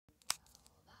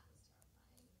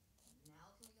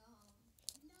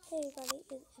Hey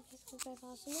everybody, it's Five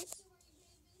Awesomeness,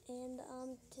 and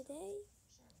today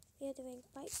we are doing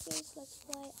Fight Games Let's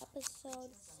Play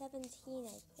episode 17,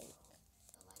 I think.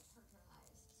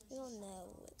 We don't know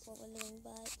what we're doing,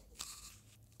 but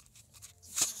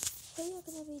we are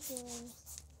gonna be doing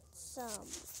some,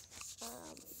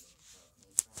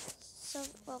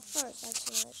 well first I just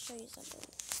wanna show you something.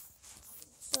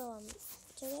 So,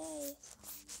 today,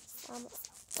 I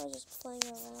was just playing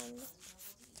around,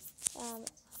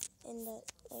 in the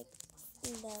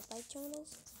fight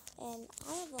tournaments, and I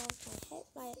evolved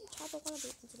my Chopper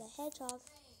Wannabe into the Hedgehog,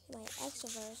 and my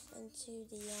Exoverse into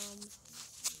the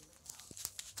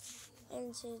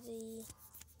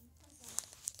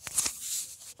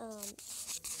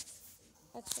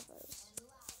Exoverse.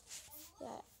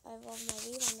 Yeah, I evolved my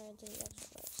Relander into the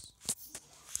Exoverse.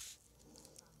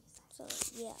 So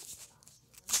yeah,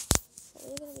 so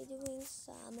we're gonna be doing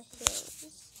some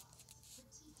hills.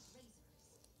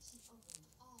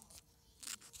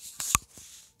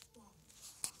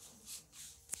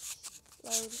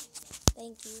 Load.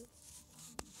 Thank you.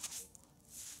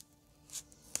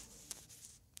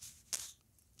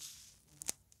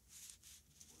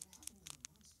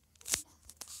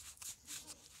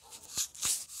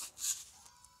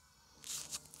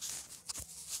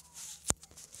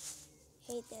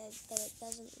 Hate that it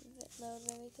doesn't load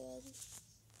very good.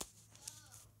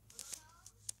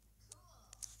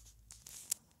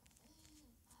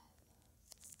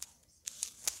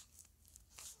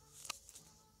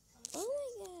 Oh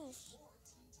my gosh.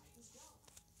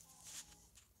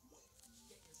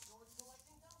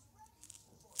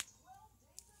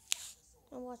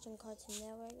 I'm watching Cartoon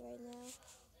Network right now.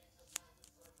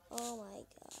 Oh my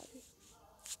god.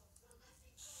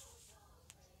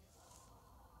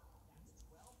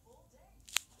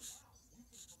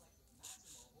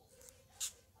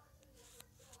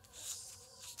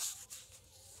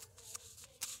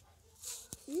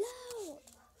 No!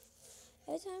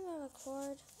 Every time I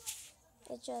record,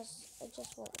 it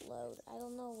just won't load. I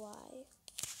don't know why.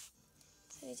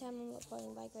 Anytime I'm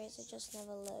recording Bike Race, it just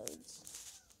never loads.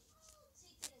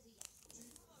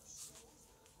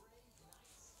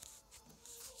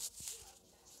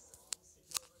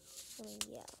 I mean,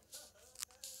 yeah.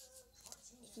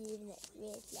 If you even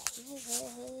read that.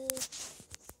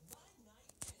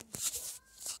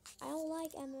 I don't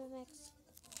like MMX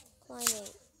climbing.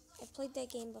 I played that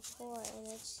game before, and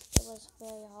it was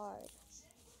very hard.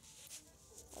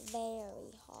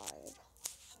 Very hard.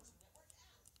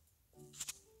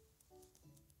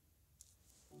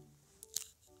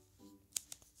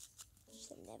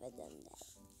 Should have never done that.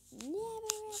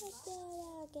 Never ever do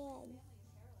that again.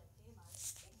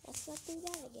 Let's not do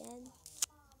that again.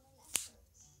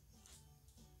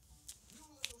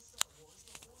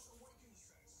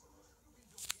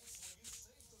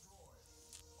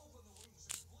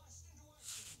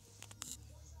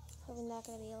 Probably not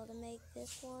going to be able to make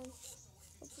this one.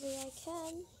 Hopefully I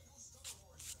can.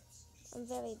 I'm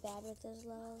very bad with those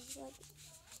levels, but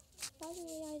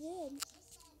surprisingly I did.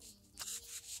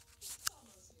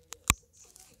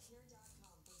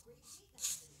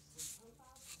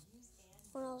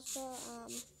 And also,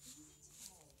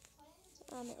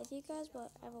 if you guys were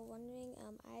ever wondering,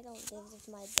 I don't live with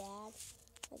my dad.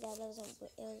 My dad lives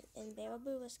in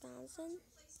Baraboo, Wisconsin,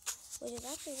 which is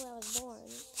actually where I was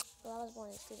born. Well, I was born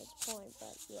in Stevens Point,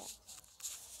 but yeah.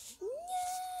 No!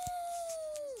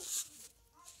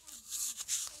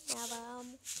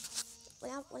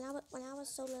 Yeah, but when I was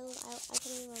so little, I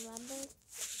couldn't even remember.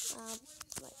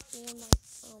 Me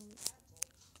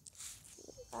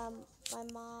and my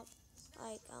mom,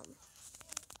 like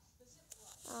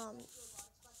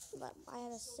but I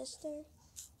had a sister,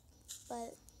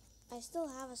 but I still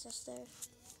have a sister,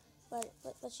 but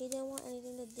she didn't want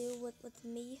anything to do with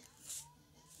me.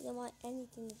 She didn't want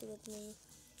anything to do with me.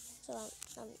 So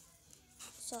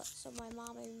so my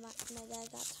mom and my dad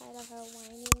got tired of her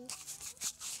whining.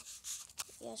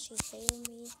 Yeah, she hated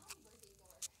me.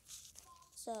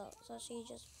 So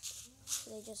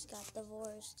they just got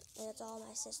divorced, and it's all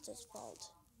my sister's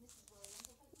fault.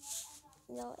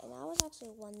 You know, and I was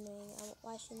actually wondering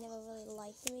why she never really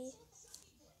liked me,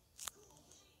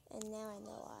 and now I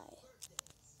know why.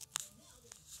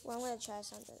 Well, I'm gonna try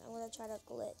something. I'm gonna try to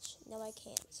glitch. No, I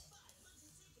can't.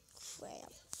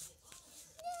 Crap.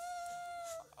 No,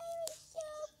 I was so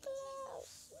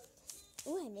close.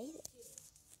 Ooh, I made it.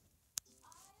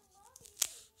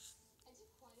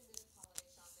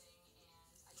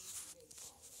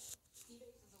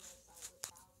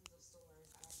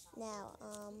 Now,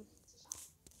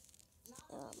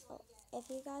 if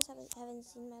you guys haven't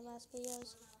seen my last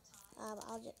videos,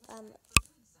 I'll just,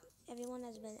 everyone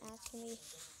has been asking me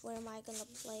where am I gonna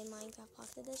play Minecraft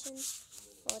Pocket Edition.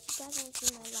 Well, if you guys haven't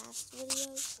seen my last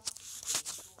videos,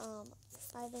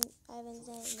 I've been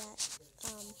saying that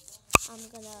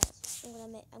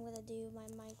I'm gonna do my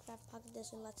Minecraft Pocket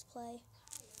Edition Let's Play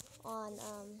on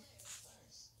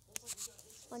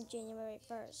January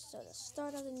 1st, so the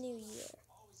start of the new year.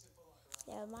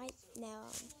 Now it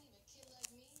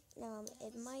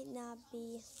might not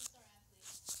be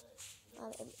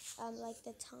like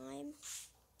the time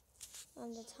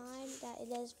that it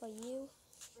is for you.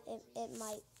 It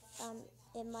might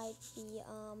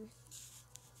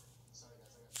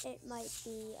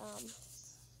be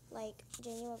like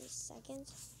January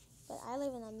 2nd, but I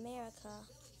live in America,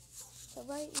 so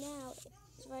right now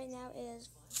it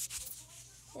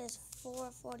is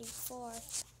 4:44.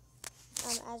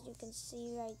 As you can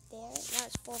see right there, now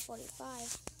it's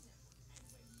 4:45.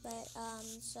 But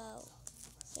so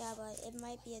yeah, but it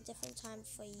might be a different time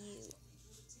for you.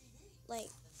 Like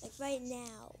right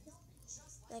now,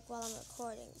 like while I'm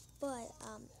recording. But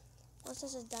once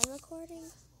this is done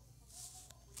recording,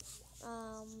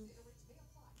 I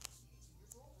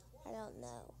don't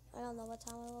know. I don't know what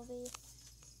time it will be.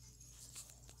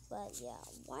 But yeah,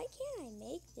 why can't I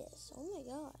make this? Oh my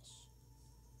gosh.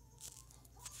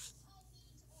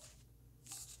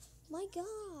 My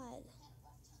God.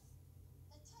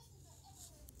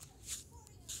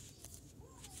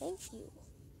 Thank you.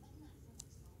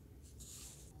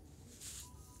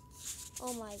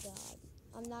 Oh my God.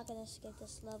 I'm not gonna skip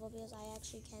this level because I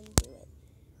actually can do it.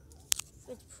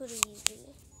 It's pretty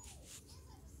easy.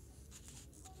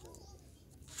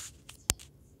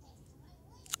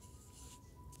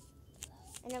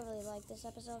 I never really like this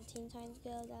episode of Teen Titans Go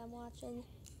that I'm watching,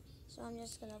 so I'm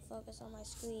just gonna focus on my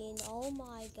screen. Oh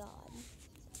my God.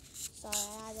 Sorry,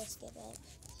 I had to skip it.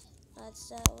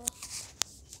 So,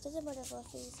 this is what it was.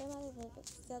 Please say my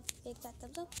big fat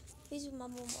thumbs up. Please do my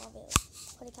more videos.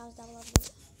 Put the comments down below.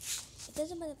 If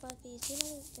this is what it was, please say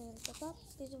my thumbs up.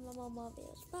 Please do my more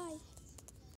videos. Bye.